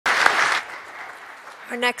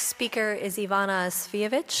Our next speaker is Ivana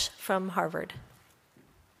Cvijovic from Harvard.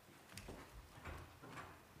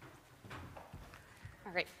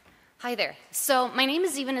 All right. Hi there. So my name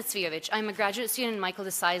is Ivana Cvijovic. I'm a graduate student in Michael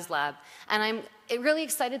Desai's lab, and I'm really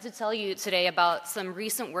excited to tell you today about some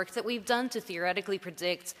recent work that we've done to theoretically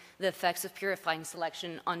predict the effects of purifying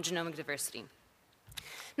selection on genomic diversity.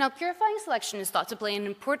 Now, purifying selection is thought to play an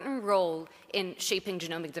important role in shaping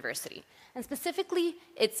genomic diversity. And specifically,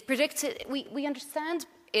 it's predicted, we understand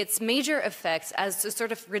its major effects as a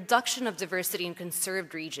sort of reduction of diversity in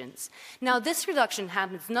conserved regions. Now, this reduction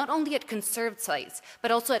happens not only at conserved sites,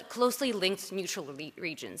 but also at closely linked neutral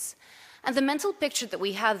regions. And the mental picture that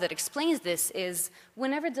we have that explains this is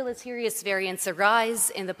whenever deleterious variants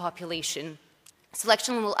arise in the population,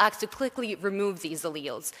 selection will act to quickly remove these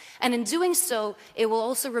alleles. And in doing so, it will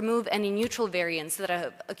also remove any neutral variants that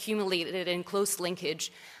have accumulated in close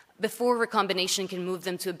linkage before recombination can move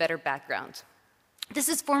them to a better background. This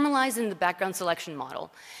is formalized in the background selection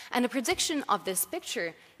model. And a prediction of this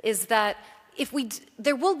picture is that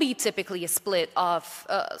there will be typically a spread of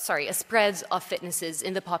fitnesses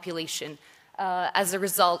in the population as a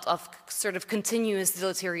result of sort of continuous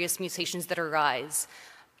deleterious mutations that arise.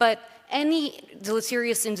 But any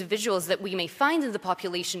deleterious individuals that we may find in the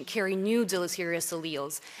population carry new deleterious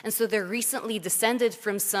alleles, and so they're recently descended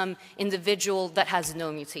from some individual that has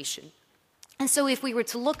no mutation. And so if we were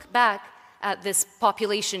to look back at this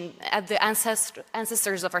population, at the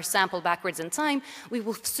ancestors of our sample backwards in time, we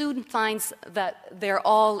will soon find that they're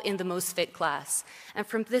all in the most fit class. And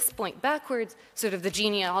from this point backwards, sort of the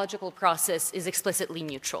genealogical process is explicitly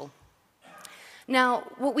neutral. Now,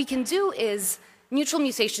 what we can do is neutral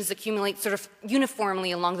mutations accumulate sort of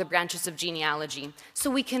uniformly along the branches of genealogy. So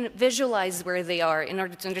we can visualize where they are in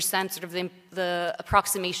order to understand sort of the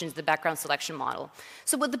approximations of the background selection model.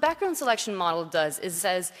 So what the background selection model does is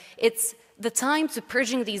says it's the time to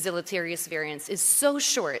purging these deleterious variants is so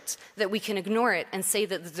short that we can ignore it and say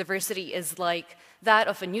that the diversity is like that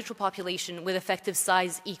of a neutral population with effective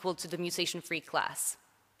size equal to the mutation-free class.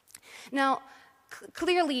 Now,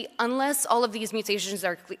 clearly, unless all of these mutations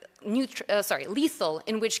are lethal,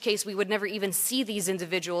 in which case we would never even see these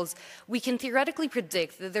individuals, we can theoretically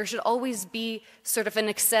predict that there should always be sort of an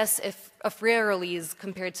excess of rare alleles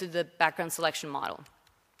compared to the background selection model.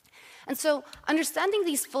 And so understanding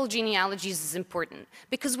these full genealogies is important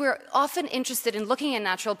because we're often interested in looking at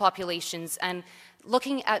natural populations and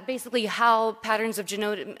looking at basically how patterns of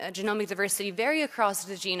genomic diversity vary across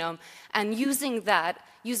the genome and using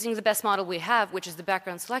the best model we have, which is the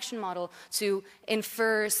background selection model, to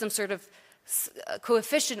infer some sort of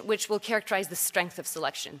coefficient which will characterize the strength of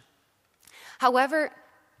selection. However,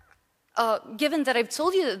 given that I've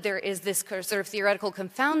told you that there is this sort of theoretical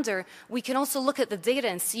confounder, we can also look at the data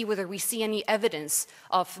and see whether we see any evidence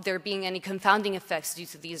of there being any confounding effects due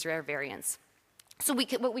to these rare variants. So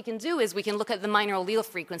what we can do is we can look at the minor allele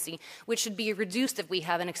frequency, which should be reduced if we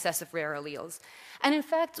have an excess of rare alleles. And in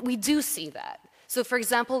fact, we do see that. So for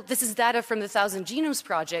example, this is data from the 1,000 Genomes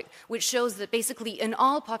Project, which shows that basically in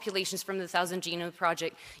all populations from the 1,000 Genome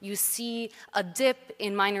Project, you see a dip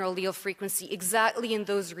in minor allele frequency exactly in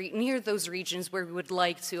near those regions where we would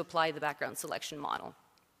like to apply the background selection model.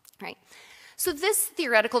 Right? So this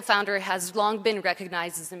theoretical founder has long been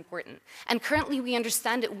recognized as important, and currently we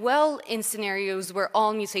understand it well in scenarios where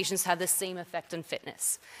all mutations have the same effect on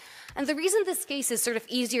fitness. And the reason this case is sort of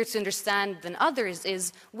easier to understand than others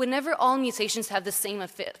is whenever all mutations have the same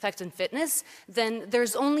effect on fitness, then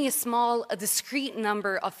there's only a discrete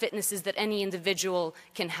number of fitnesses that any individual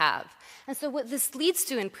can have. And so what this leads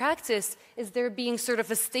to in practice is there being sort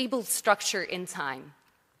of a stable structure in time.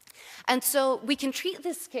 And so we can treat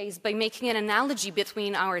this case by making an analogy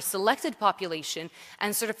between our selected population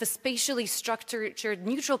and sort of a spatially structured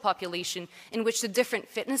neutral population in which the different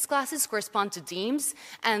fitness classes correspond to demes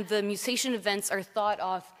and the mutation events are thought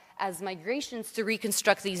of as migrations to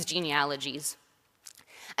reconstruct these genealogies.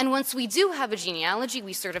 And once we do have a genealogy,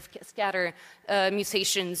 we sort of scatter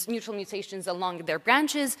neutral mutations along their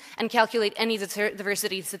branches and calculate any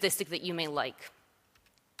diversity statistic that you may like.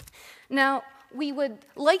 Now, we would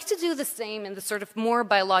like to do the same in the sort of more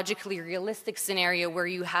biologically realistic scenario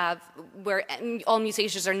where all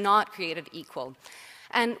mutations are not created equal.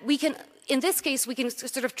 And in this case, we can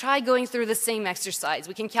sort of try going through the same exercise.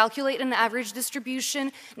 We can calculate an average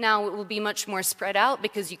distribution. Now it will be much more spread out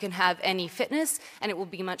because you can have any fitness and it will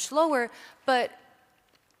be much lower. But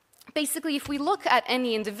basically, if we look at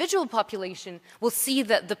any individual population, we'll see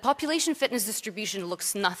that the population fitness distribution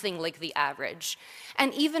looks nothing like the average.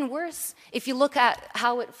 And even worse, if you look at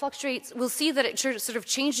how it fluctuates, we'll see that it sort of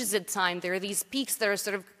changes in time. There are these peaks that are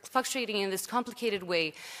sort of fluctuating in this complicated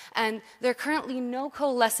way. And there are currently no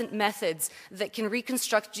coalescent methods that can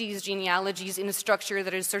reconstruct these genealogies in a structure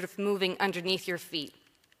that is sort of moving underneath your feet.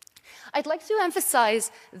 I'd like to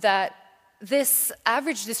emphasize that this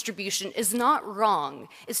average distribution is not wrong.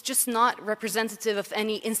 It's just not representative of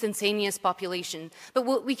any instantaneous population. But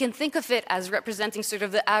what we can think of it as representing sort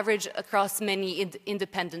of the average across many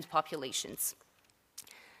independent populations.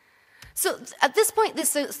 So at this point, this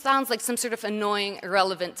sounds like some sort of annoying,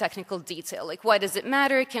 irrelevant technical detail. Like, why does it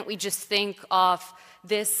matter? Can't we just think of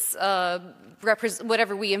this,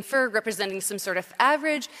 whatever we infer, representing some sort of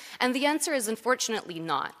average? And the answer is unfortunately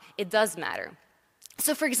not. It does matter.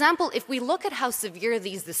 So, for example, if we look at how severe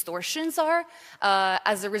these distortions are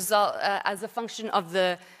as a function of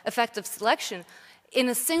the effect of selection, in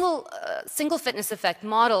a single fitness effect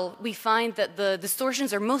model, we find that the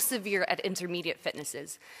distortions are most severe at intermediate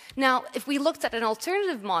fitnesses. Now, if we looked at an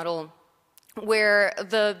alternative model where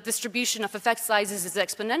the distribution of effect sizes is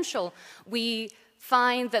exponential, we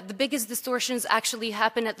find that the biggest distortions actually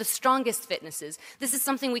happen at the strongest fitnesses. This is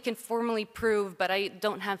something we can formally prove, but I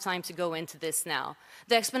don't have time to go into this now.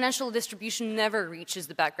 The exponential distribution never reaches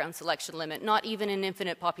the background selection limit, not even in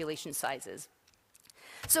infinite population sizes.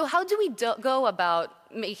 So how do we go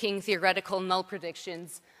about making theoretical null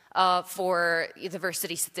predictions for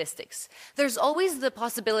diversity statistics? There's always the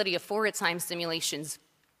possibility of forward time simulations.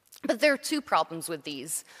 But there are two problems with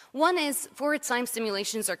these. One is forward time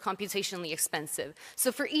simulations are computationally expensive.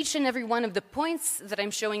 So for each and every one of the points that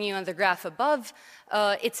I'm showing you on the graph above,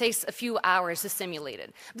 it takes a few hours to simulate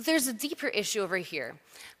it. But there's a deeper issue over here.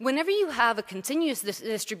 Whenever you have a continuous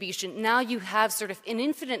distribution, now you have sort of an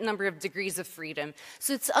infinite number of degrees of freedom.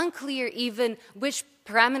 So it's unclear even which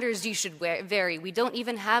parameters you should vary. We don't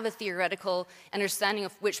even have a theoretical understanding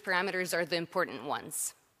of which parameters are the important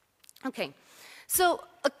ones. Okay. So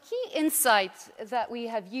a key insight that we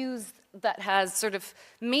have used that has sort of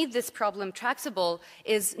made this problem tractable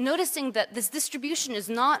is noticing that this distribution is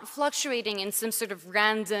not fluctuating in some sort of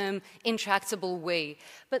random, intractable way,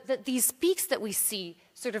 but that these peaks that we see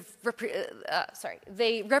sort of,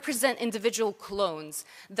 they represent individual clones,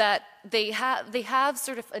 that they have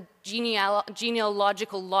sort of a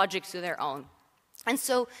genealogical logic to their own. And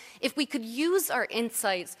so if we could use our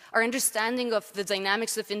insights, our understanding of the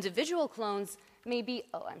dynamics of individual clones, maybe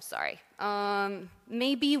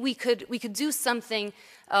we could do something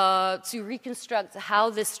to reconstruct how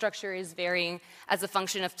this structure is varying as a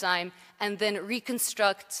function of time, and then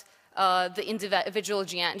reconstruct the individual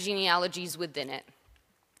genealogies within it.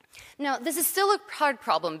 Now, this is still a hard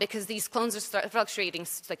problem because these clones are fluctuating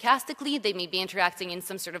stochastically. They may be interacting in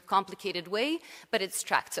some sort of complicated way, but it's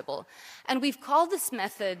tractable. And we've called this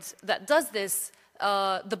method that does this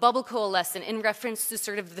the bubble coalescent in reference to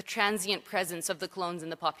sort of the transient presence of the clones in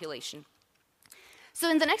the population. So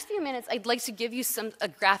in the next few minutes, I'd like to give you a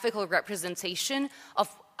graphical representation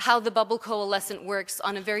of how the bubble coalescent works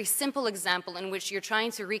on a very simple example in which you're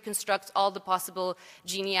trying to reconstruct all the possible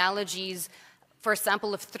genealogies for a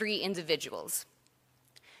sample of 3 individuals.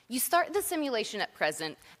 You start the simulation at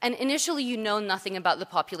present, and initially you know nothing about the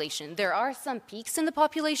population. There are some peaks in the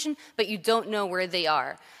population, but you don't know where they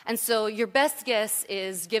are. And so your best guess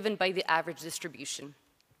is given by the average distribution.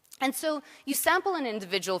 And so you sample an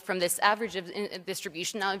individual from this average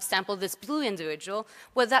distribution. Now I've sampled this blue individual.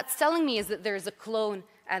 What that's telling me is that there is a clone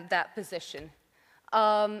at that position.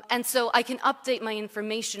 And so I can update my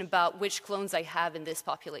information about which clones I have in this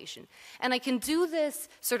population. And I can do this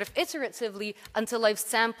sort of iteratively until I've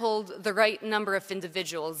sampled the right number of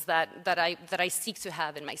individuals that I seek to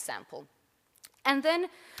have in my sample. And then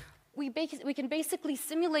we can basically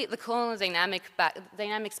simulate the clonal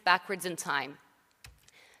dynamics backwards in time.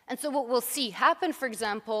 And so what we'll see happen, for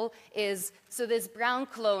example, is, so this brown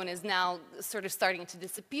clone is now sort of starting to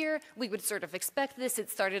disappear. We would sort of expect this. It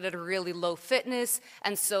started at a really low fitness,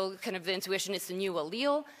 and so kind of the intuition is a new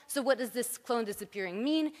allele. So what does this clone disappearing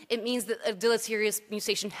mean? It means that a deleterious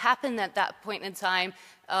mutation happened at that point in time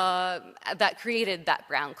that created that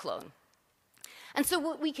brown clone. And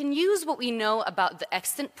so we can use what we know about the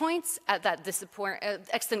extant points at that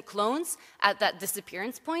extant clones at that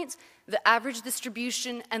disappearance point, the average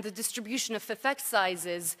distribution, and the distribution of effect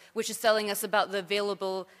sizes, which is telling us about the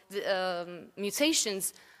available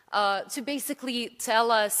mutations, to basically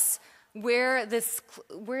tell us where this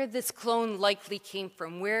clone likely came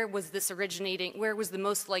from, where was this originating, where was the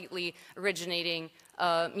most likely originating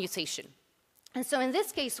mutation. And so in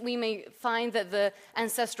this case, we may find that the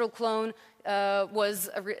ancestral clone was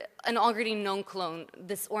an already known clone,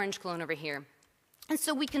 this orange clone over here. And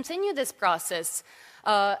so we continue this process,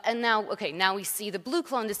 and now, okay, now we see the blue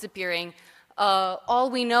clone disappearing. All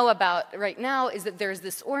we know about right now is that there's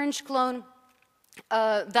this orange clone.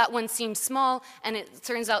 That one seems small, and it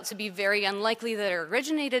turns out to be very unlikely that it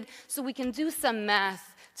originated, so we can do some math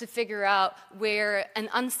to figure out where an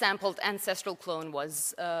unsampled ancestral clone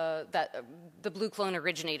was that the blue clone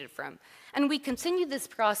originated from. And we continue this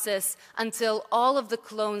process until all of the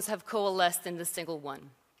clones have coalesced in the single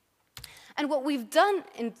one. And what we've done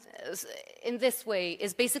in this way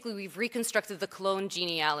is basically we've reconstructed the clone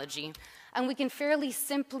genealogy, and we can fairly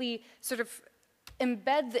simply sort of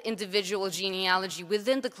embed the individual genealogy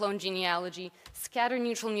within the clone genealogy, scatter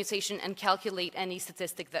neutral mutation, and calculate any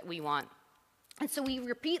statistic that we want. And so we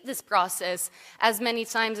repeat this process as many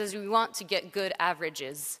times as we want to get good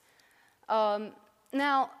averages.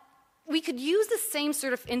 Now, we could use the same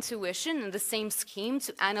sort of intuition and the same scheme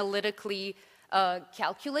to analytically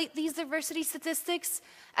calculate these diversity statistics,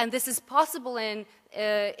 and this is possible in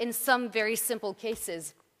some very simple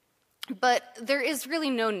cases. But there is really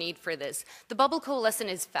no need for this. The bubble coalescent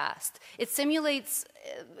is fast. It simulates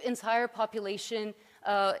entire population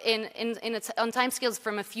on timescales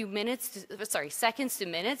from a few minutes to, seconds to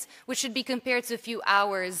minutes, which should be compared to a few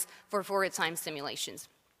hours for forward time simulations.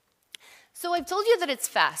 So I've told you that it's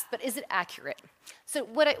fast, but is it accurate? So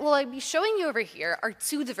what I'll be showing you over here are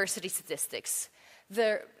two diversity statistics.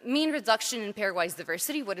 The mean reduction in pairwise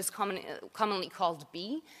diversity, what is commonly called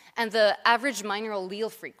B, and the average minor allele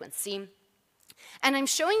frequency. And I'm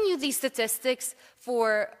showing you these statistics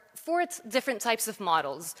for 4 different types of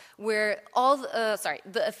models where all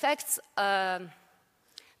the effects,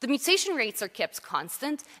 the mutation rates are kept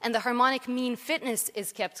constant and the harmonic mean fitness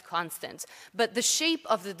is kept constant. But the shape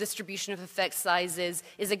of the distribution of effect sizes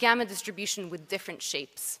is a gamma distribution with different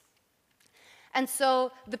shapes. And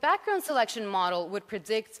so the background selection model would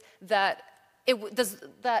predict that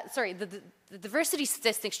the diversity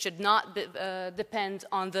statistics should not depend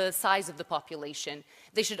on the size of the population.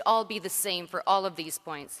 They should all be the same for all of these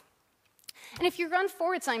points. And if you run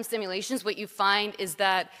forward time simulations, what you find is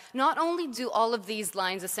that not only do all of these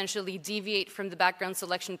lines essentially deviate from the background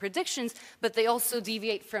selection predictions, but they also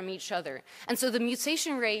deviate from each other. And so the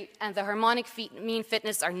mutation rate and the harmonic mean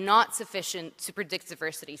fitness are not sufficient to predict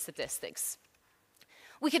diversity statistics.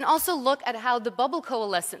 We can also look at how the bubble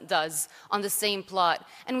coalescent does on the same plot,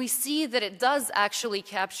 and we see that it does actually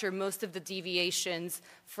capture most of the deviations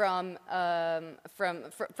from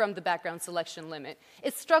the background selection limit.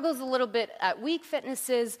 It struggles a little bit at weak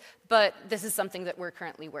fitnesses, but this is something that we're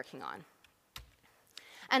currently working on.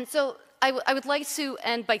 And so I would like to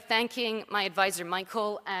end by thanking my advisor,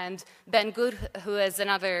 Michael, and Ben Good, who is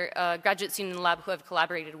another graduate student in the lab who I've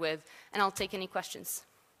collaborated with, and I'll take any questions.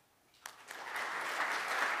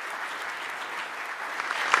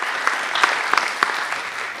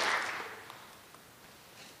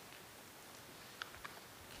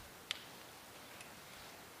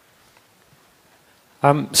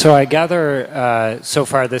 So I gather so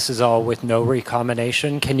far this is all with no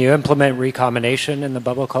recombination. Can you implement recombination in the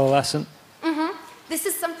bubble coalescent? Mm-hmm. This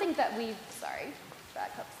is something that we've,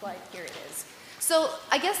 back up slide, here it is. So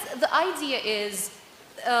I guess the idea is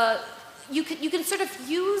you can sort of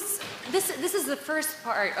use, this is the first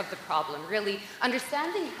part of the problem, really,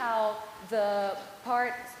 understanding how the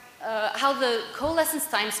coalescence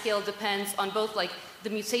timescale depends on both the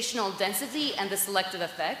mutational density and the selective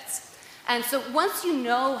effects. And so once you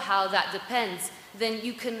know how that depends, then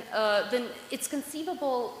you can, then it's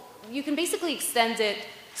conceivable, you can basically extend it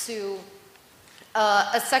to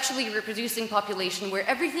a sexually reproducing population where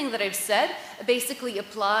everything that I've said basically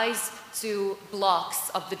applies to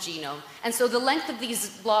blocks of the genome. And so the length of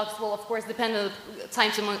these blocks will, of course, depend on the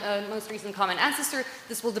time to most recent common ancestor.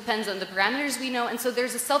 This will depend on the parameters we know. And so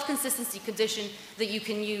there's a self-consistency condition that you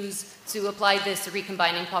can use to apply this to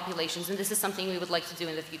recombining populations. And this is something we would like to do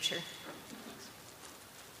in the future.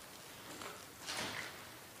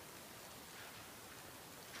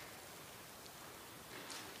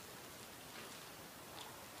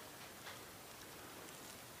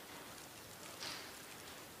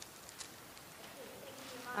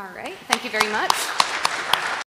 All right, thank you very much.